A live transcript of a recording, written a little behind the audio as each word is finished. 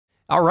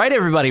All right,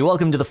 everybody,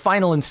 welcome to the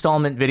final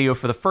installment video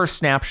for the first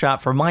snapshot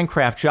for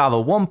Minecraft Java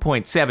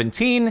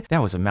 1.17.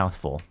 That was a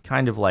mouthful.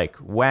 Kind of like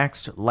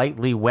waxed,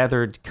 lightly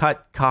weathered,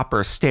 cut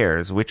copper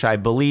stairs, which I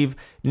believe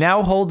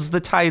now holds the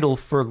title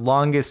for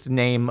longest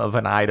name of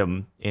an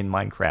item in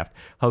Minecraft.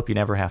 Hope you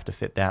never have to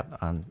fit that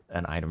on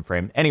an item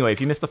frame. Anyway, if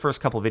you missed the first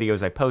couple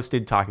videos I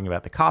posted talking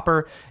about the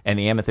copper and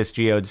the amethyst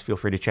geodes, feel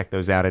free to check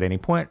those out at any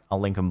point. I'll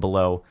link them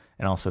below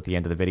and also at the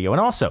end of the video. And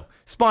also,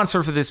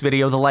 sponsor for this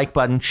video, the like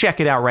button.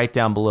 Check it out right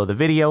down below the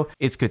video.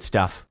 It's good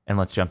stuff, and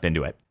let's jump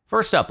into it.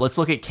 First up, let's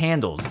look at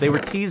candles. They were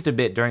teased a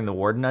bit during the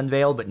Warden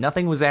unveil, but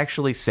nothing was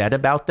actually said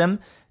about them.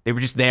 They were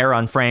just there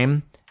on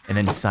frame, and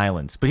then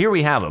silence. But here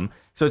we have them.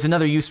 So it's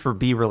another use for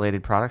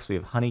bee-related products. We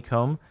have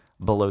honeycomb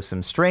below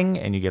some string,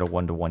 and you get a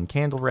 1-to-1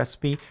 candle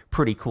recipe.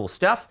 Pretty cool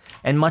stuff.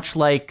 And much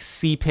like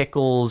sea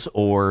pickles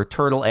or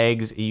turtle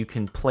eggs, you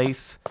can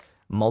place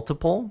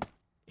multiple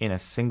in a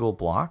single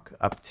block,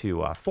 up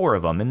to 4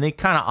 of them, and they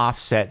kind of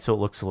offset so it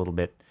looks a little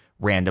bit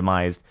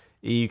randomized.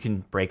 You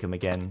can break them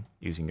again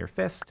using your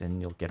fist, and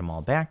you'll get them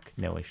all back.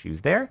 No issues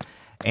there.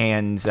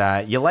 And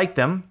you light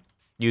them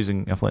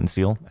using a flint and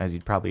steel, as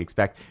you'd probably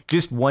expect.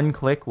 Just one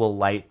click will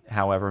light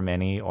however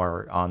many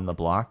are on the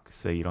block,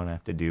 so you don't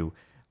have to do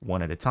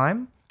one at a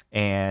time.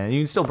 And you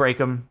can still break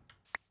them.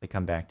 They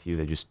come back to you.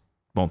 They just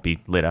won't be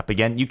lit up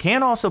again. You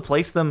can also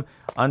place them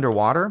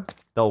underwater.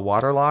 They'll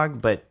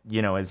waterlog, but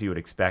you know, as you would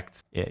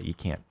expect, yeah, you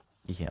can't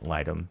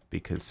light them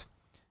because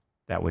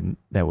that wouldn't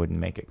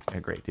make a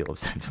great deal of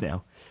sense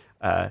now,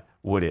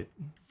 would it?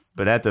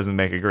 But that doesn't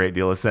make a great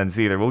deal of sense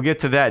either. We'll get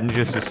to that in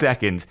just a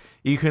second.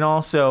 You can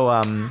also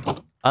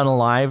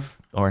unalive,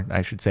 or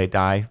I should say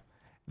dye,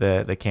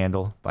 the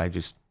candle by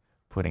just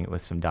putting it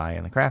with some dye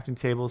on the crafting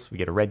table. So we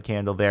get a red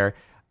candle there.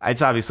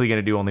 It's obviously going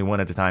to do only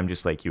one at a time,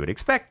 just like you would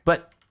expect,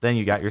 but then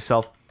you got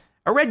yourself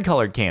a red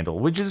colored candle,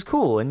 which is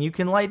cool, and you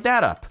can light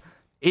that up.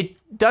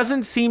 It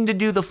doesn't seem to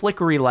do the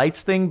flickery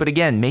lights thing, but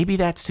again, maybe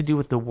that's to do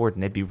with the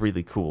Warden. That'd be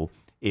really cool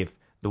if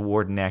the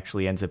Warden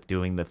actually ends up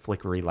doing the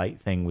flickery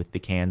light thing with the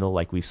candle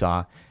like we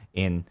saw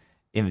in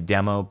the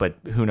demo, but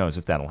who knows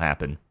if that'll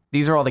happen.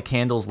 These are all the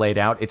candles laid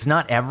out. It's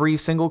not every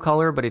single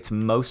color, but it's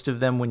most of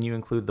them when you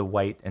include the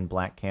white and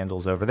black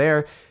candles over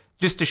there,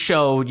 just to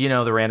show, you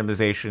know, the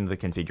randomization of the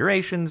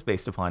configurations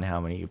based upon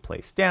how many you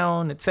place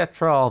down,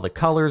 etc., all the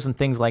colors and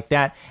things like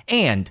that.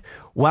 And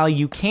while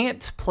you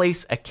can't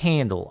place a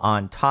candle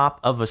on top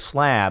of a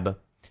slab,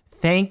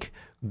 thank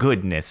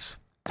goodness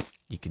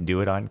you can do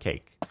it on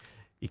cake.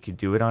 You can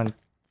do it on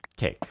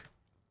cake,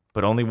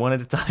 but only one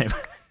at a time.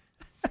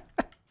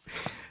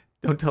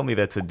 Don't tell me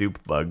that's a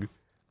dupe bug.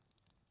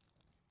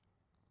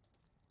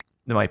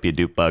 There might be a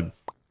dupe bug.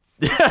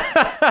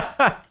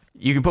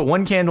 You can put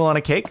one candle on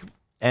a cake.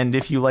 And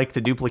if you like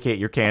to duplicate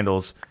your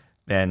candles,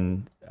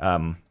 then,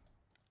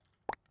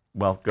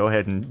 well, go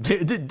ahead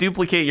and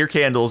duplicate your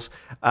candles.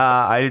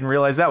 I didn't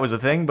realize that was a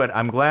thing, but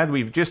I'm glad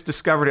we've just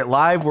discovered it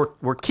live.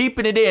 We're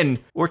keeping it in.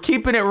 We're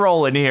keeping it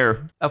rolling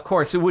here. Of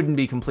course, it wouldn't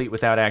be complete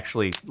without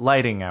actually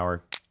lighting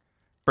our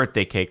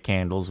birthday cake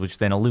candles, which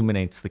then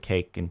illuminates the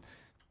cake and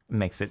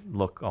makes it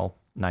look all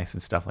nice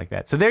and stuff like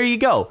that. So there you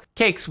go.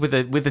 Cakes with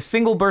a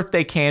single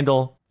birthday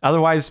candle.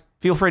 Otherwise,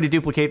 feel free to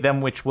duplicate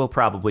them, which will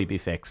probably be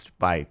fixed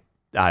by,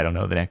 I don't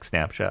know, the next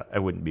snapshot. I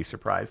wouldn't be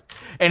surprised.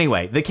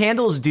 Anyway, the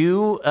candles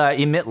do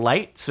emit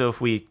light. So if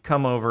we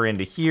come over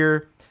into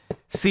here,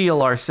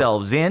 seal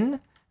ourselves in,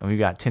 and we've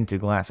got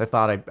tinted glass. I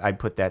thought I'd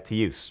put that to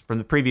use from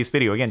the previous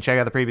video. Again, check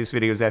out the previous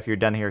videos after you're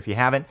done here if you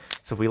haven't.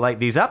 So if we light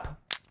these up,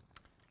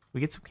 we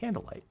get some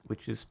candlelight,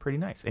 which is pretty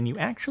nice. And you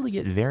actually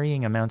get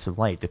varying amounts of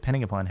light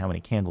depending upon how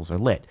many candles are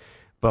lit.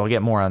 But I'll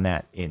get more on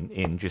that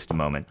in just a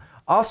moment.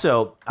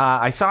 Also,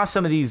 I saw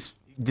some of these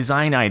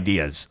design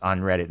ideas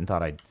on Reddit and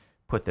thought I'd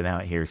put them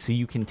out here. So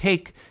you can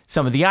take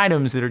some of the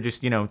items that are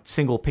just, you know,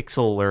 single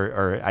pixel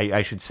or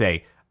I should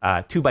say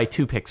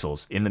 2x2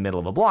 pixels in the middle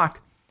of a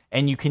block,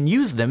 and you can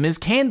use them as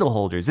candle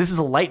holders. This is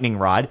a lightning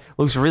rod.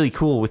 Looks really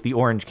cool with the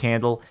orange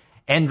candle,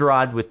 end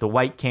rod with the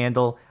white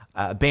candle,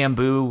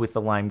 bamboo with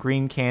the lime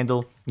green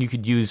candle. You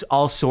could use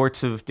all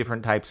sorts of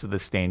different types of the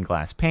stained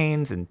glass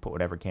panes and put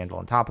whatever candle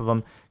on top of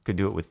them. Could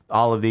do it with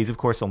all of these, of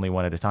course, only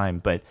one at a time,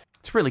 but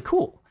it's really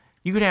cool.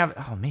 You could have,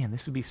 oh man,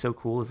 this would be so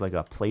cool as like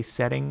a place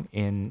setting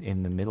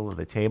in the middle of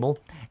the table.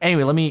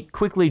 Anyway, let me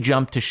quickly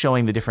jump to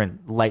showing the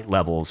different light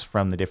levels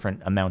from the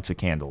different amounts of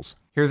candles.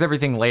 Here's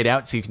everything laid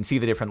out so you can see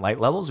the different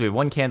light levels. We have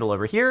one candle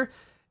over here,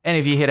 and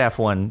if you hit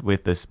F1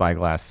 with the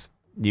spyglass,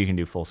 you can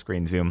do full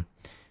screen zoom.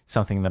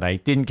 Something that I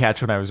didn't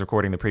catch when I was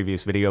recording the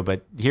previous video,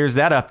 but here's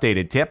that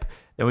updated tip.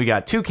 Then we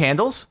got 2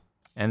 candles,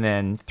 and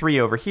then 3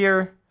 over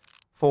here,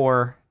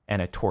 4,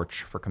 and a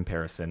torch for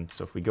comparison.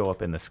 So if we go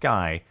up in the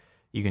sky,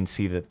 you can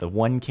see that the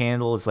one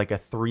candle is like a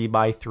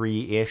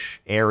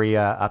 3x3-ish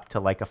area up to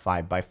like a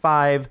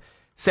 5x5,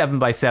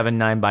 7x7,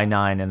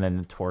 9x9, and then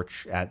the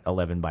torch at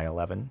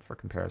 11x11 for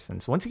comparison.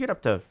 So once you get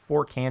up to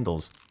 4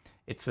 candles,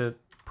 it's a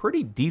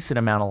pretty decent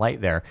amount of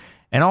light there.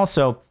 And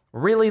also,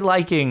 really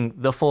liking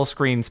the full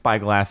screen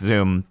spyglass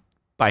zoom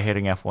by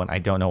hitting F1. I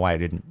don't know why I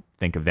didn't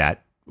think of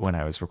that when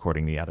I was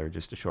recording the other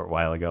just a short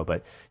while ago,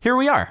 but here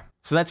we are.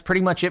 So that's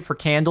pretty much it for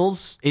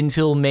candles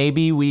until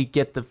maybe we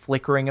get the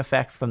flickering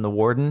effect from the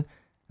warden.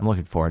 I'm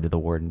looking forward to the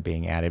warden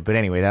being added, but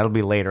anyway, that'll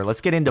be later.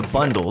 Let's get into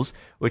bundles,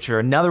 which are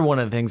another one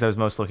of the things I was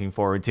most looking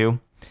forward to.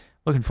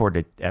 Looking forward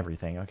to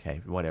everything.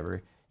 Okay,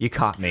 whatever. You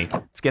caught me.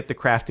 Let's get the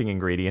crafting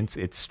ingredients.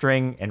 It's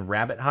string and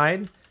rabbit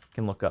hide. You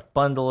can look up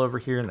bundle over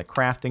here in the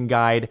crafting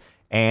guide.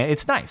 And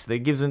it's nice. It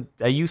gives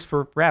a use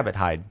for rabbit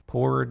hide.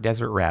 Poor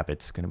desert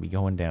rabbit's going to be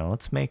going down.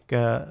 Let's make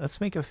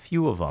a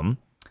few of them.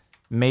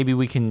 Maybe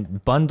we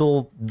can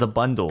bundle the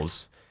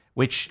bundles,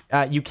 which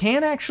you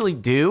can actually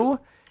do.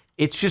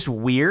 It's just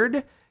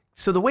weird.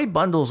 So the way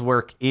bundles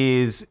work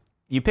is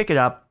you pick it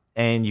up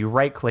and you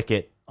right-click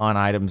it on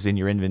items in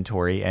your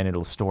inventory, and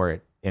it'll store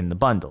it in the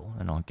bundle.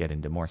 And I'll get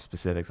into more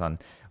specifics on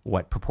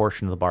what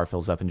proportion of the bar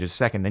fills up in just a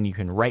second. Then you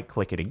can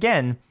right-click it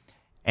again,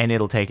 and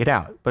it'll take it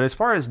out. But as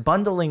far as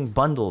bundling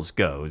bundles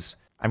goes,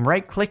 I'm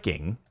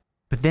right-clicking,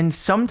 but then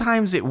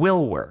sometimes it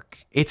will work.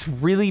 It's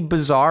really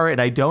bizarre,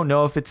 and I don't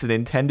know if it's an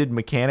intended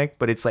mechanic,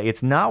 but it's like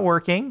it's not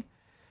working,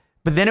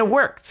 but then it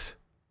worked.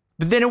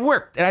 But then it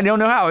worked, and I don't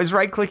know how. I was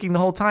right-clicking the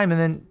whole time,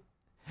 and then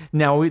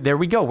now there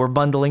we go. We're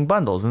bundling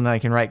bundles, and then I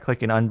can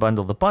right-click and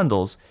unbundle the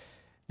bundles.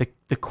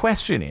 The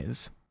question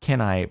is, can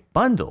I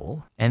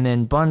bundle and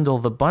then bundle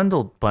the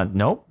bundle?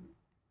 Nope.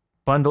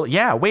 Bundle.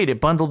 Yeah, wait,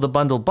 it bundled the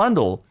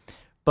bundle.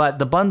 But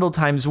the bundle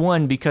times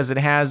 1, because it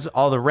has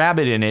all the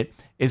rabbit in it,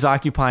 is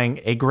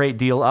occupying a great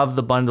deal of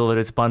the bundle that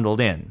it's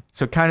bundled in.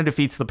 So it kind of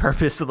defeats the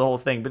purpose of the whole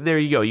thing. But there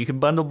you go. You can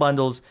bundle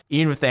bundles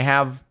even if they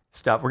have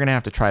stuff. We're going to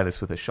have to try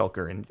this with a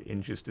shulker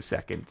in just a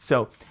second.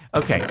 So,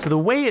 okay. So the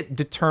way it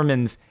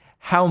determines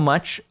how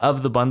much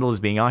of the bundle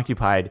is being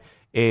occupied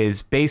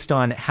is based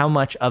on how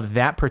much of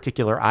that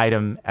particular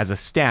item as a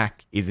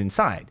stack is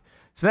inside.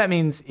 So that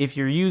means if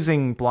you're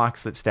using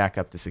blocks that stack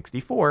up to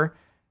 64,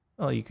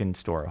 well, you can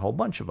store a whole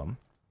bunch of them.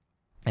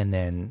 And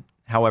then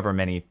however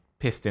many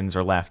pistons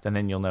are left, and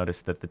then you'll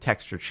notice that the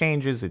texture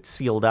changes. It's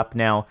sealed up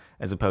now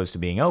as opposed to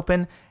being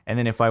open. And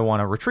then if I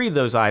want to retrieve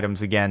those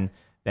items again,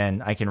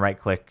 then I can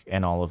right-click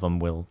and all of them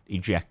will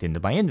eject into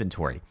my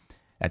inventory.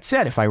 That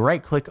said, if I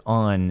right-click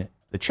on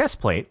the chest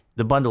plate,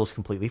 the bundle is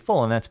completely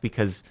full, and that's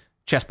because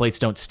chest plates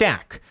don't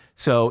stack.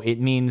 So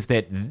it means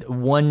that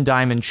 1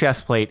 diamond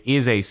chest plate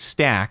is a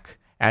stack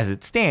as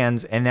it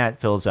stands, and that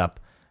fills up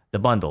the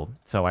bundle.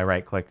 So I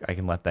right-click, I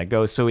can let that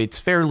go. So it's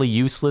fairly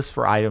useless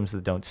for items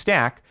that don't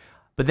stack.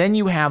 But then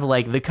you have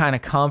like the kind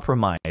of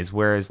compromise,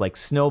 whereas like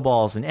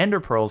snowballs and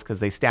ender pearls, because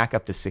they stack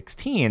up to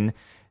 16,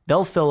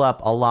 they'll fill up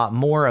a lot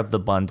more of the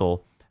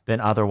bundle than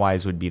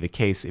otherwise would be the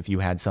case if you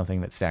had something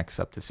that stacks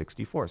up to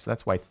 64. So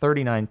that's why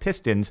 39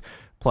 pistons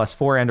plus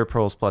 4 ender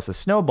pearls plus a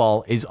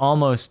snowball is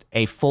almost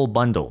a full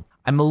bundle.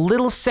 I'm a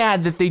little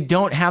sad that they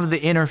don't have the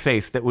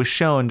interface that was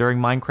shown during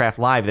Minecraft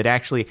Live that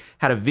actually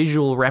had a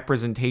visual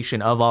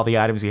representation of all the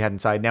items you had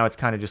inside. Now it's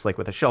kind of just like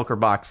with a shulker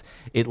box,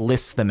 it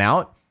lists them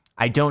out.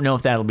 I don't know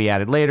if that'll be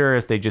added later,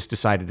 if they just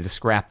decided to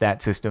scrap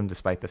that system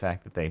despite the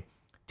fact that they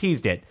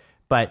teased it.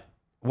 But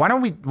why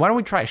don't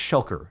we try a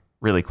shulker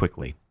really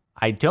quickly?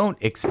 I don't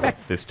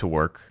expect this to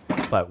work,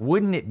 but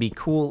wouldn't it be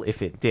cool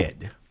if it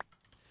did?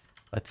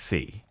 Let's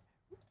see.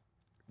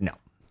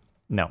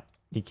 No.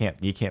 You can't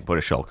put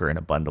a shulker in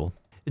a bundle.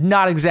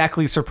 Not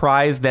exactly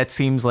surprised. That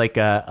seems like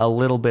a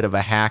little bit of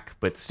a hack,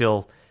 but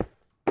still,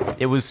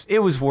 it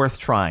was worth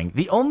trying.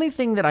 The only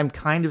thing that I'm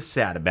kind of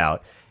sad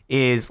about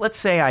is, let's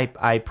say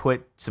I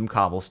put some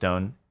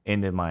cobblestone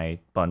into my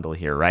bundle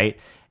here, right?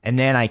 And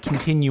then I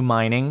continue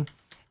mining,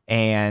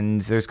 and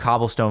there's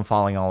cobblestone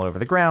falling all over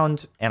the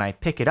ground, and I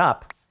pick it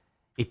up.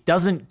 It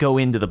doesn't go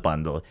into the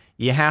bundle.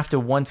 You have to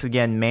once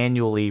again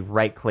manually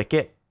right-click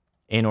it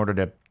in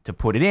order to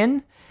put it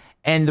in.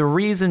 And the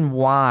reason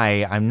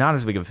why I'm not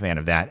as big of a fan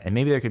of that, and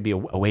maybe there could be a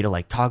way to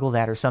like toggle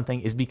that or something,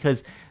 is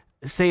because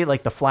say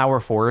like the flower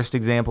forest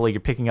example, you're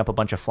picking up a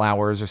bunch of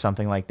flowers or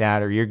something like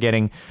that, or you're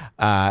getting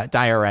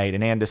diorite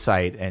and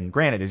andesite and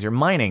granite as you're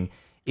mining.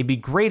 It'd be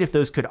great if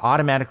those could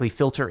automatically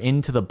filter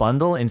into the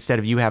bundle instead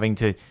of you having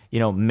to,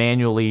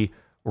 manually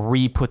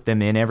re-put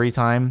them in every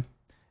time.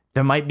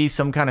 There might be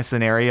some kind of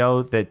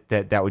scenario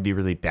that would be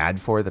really bad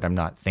for that I'm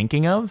not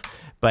thinking of.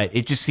 But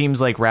it just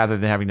seems like rather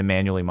than having to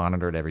manually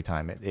monitor it every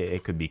time,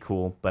 it could be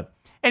cool. But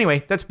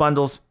anyway, that's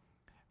bundles.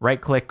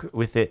 Right-click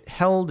with it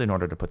held in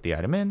order to put the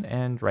item in,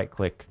 and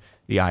right-click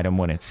the item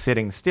when it's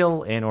sitting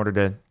still in order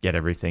to get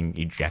everything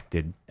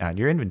ejected out of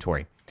your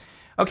inventory.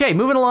 Okay,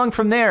 moving along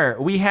from there,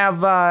 we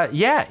have,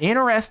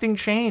 interesting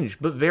change,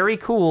 but very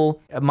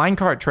cool.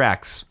 Minecart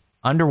tracks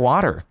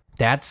underwater.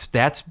 That's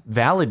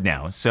valid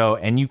now. So,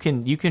 and you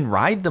can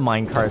ride the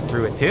minecart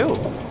through it too.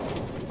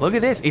 Look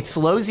at this, it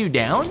slows you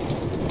down.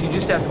 So you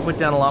just have to put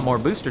down a lot more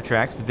booster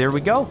tracks, but there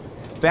we go.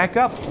 Back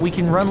up, we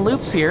can run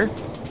loops here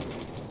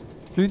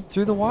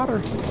through the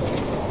water.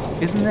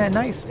 Isn't that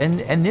nice?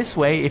 And this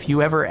way, if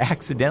you ever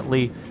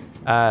accidentally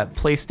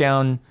place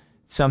down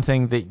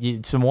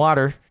something some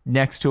water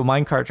next to a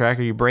minecart track,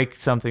 or you break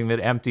something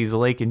that empties a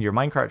lake into your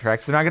minecart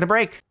tracks, they're not gonna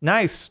break.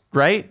 Nice,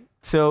 right?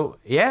 So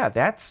yeah,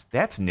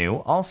 that's new.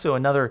 Also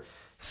another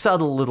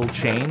subtle little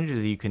change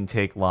is you can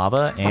take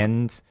lava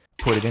and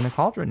put it in a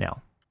cauldron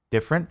now.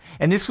 Different.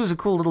 And this was a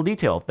cool little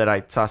detail that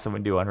I saw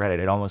someone do on Reddit.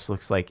 It almost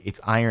looks like it's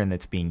iron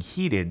that's being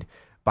heated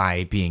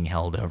by being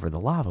held over the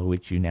lava,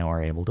 which you now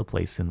are able to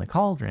place in the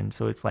cauldron.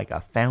 So it's like a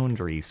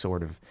foundry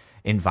sort of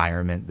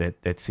environment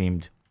that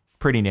seemed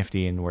pretty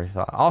nifty and worth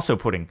also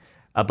putting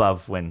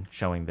above when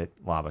showing that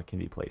lava can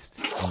be placed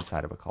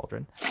inside of a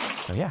cauldron.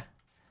 So yeah,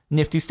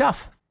 nifty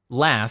stuff.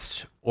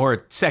 Last,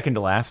 or second to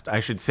last, I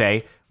should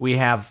say, we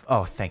have,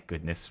 oh, thank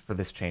goodness for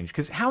this change.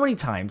 Because how many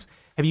times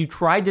have you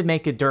tried to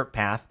make a dirt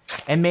path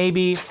and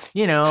maybe,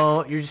 you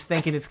know, you're just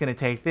thinking it's going to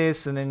take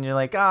this and then you're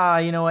like,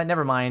 you know what,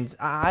 never mind.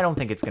 I don't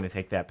think it's going to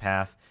take that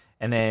path.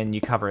 And then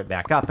you cover it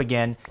back up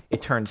again.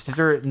 It turns to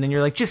dirt. And then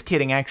you're like, just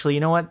kidding. Actually,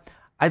 you know what?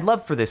 I'd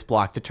love for this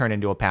block to turn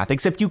into a path,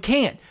 except you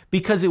can't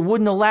because it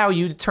wouldn't allow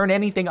you to turn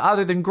anything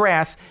other than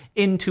grass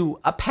into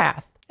a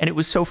path. And it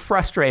was so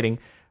frustrating.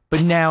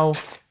 But now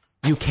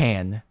you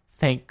can.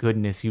 Thank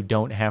goodness you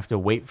don't have to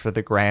wait for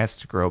the grass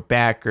to grow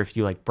back, or if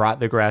you like brought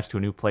the grass to a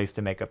new place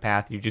to make a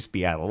path, you'd just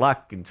be out of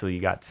luck until you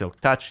got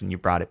Silk Touch and you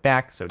brought it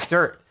back. So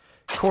dirt,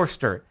 coarse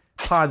dirt,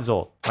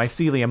 podzol,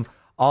 mycelium,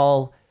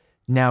 all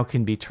now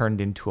can be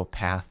turned into a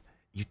path.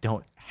 You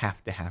don't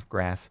have to have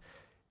grass.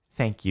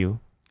 Thank you.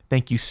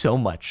 Thank you so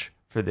much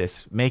for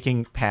this,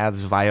 making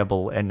paths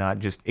viable and not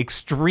just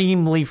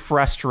extremely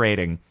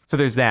frustrating. So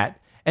there's that.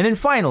 And then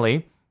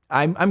finally,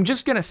 I'm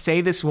just going to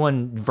say this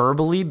one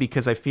verbally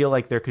because I feel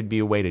like there could be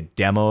a way to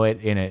demo it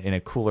in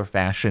a cooler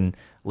fashion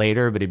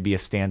later, but it'd be a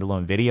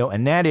standalone video.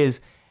 And that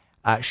is,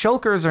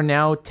 shulkers are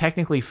now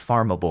technically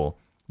farmable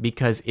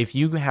because if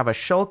you have a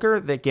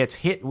shulker that gets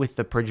hit with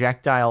the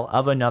projectile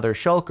of another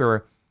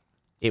shulker,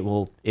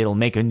 it'll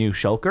make a new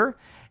shulker.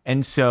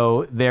 And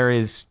so there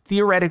is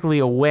theoretically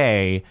a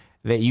way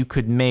that you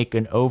could make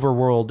an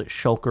overworld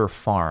shulker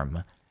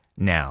farm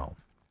now,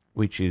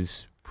 which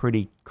is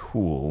pretty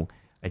cool.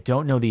 I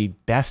don't know the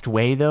best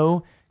way,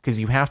 though, because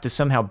you have to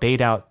somehow bait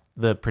out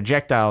the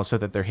projectiles so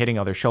that they're hitting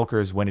other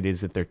shulkers when it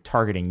is that they're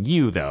targeting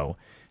you, though.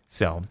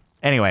 So,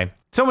 anyway,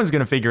 someone's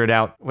going to figure it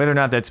out. Whether or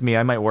not that's me,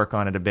 I might work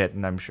on it a bit,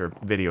 and I'm sure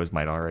videos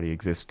might already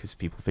exist because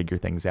people figure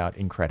things out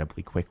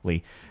incredibly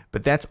quickly.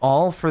 But that's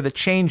all for the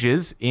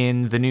changes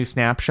in the new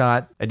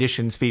snapshot,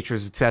 additions,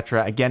 features,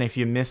 etc. Again, if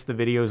you missed the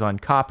videos on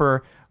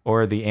copper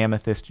or the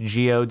amethyst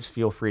geodes,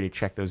 feel free to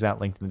check those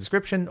out, linked in the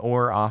description,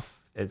 or off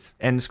as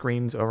end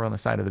screens over on the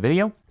side of the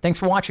video. Thanks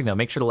for watching, though.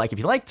 Make sure to like if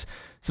you liked,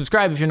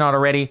 subscribe if you're not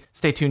already,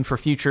 stay tuned for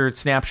future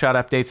snapshot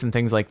updates and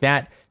things like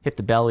that. Hit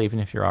the bell even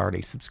if you're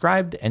already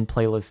subscribed, and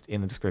playlist in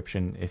the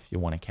description if you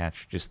want to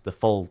catch just the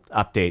full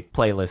update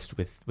playlist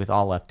with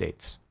all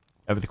updates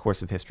over the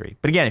course of history.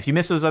 But again, if you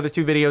missed those other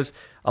two videos,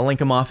 I'll link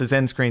them off as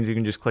end screens. You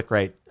can just click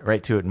right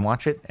to it and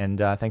watch it. And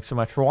thanks so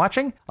much for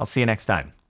watching. I'll see you next time.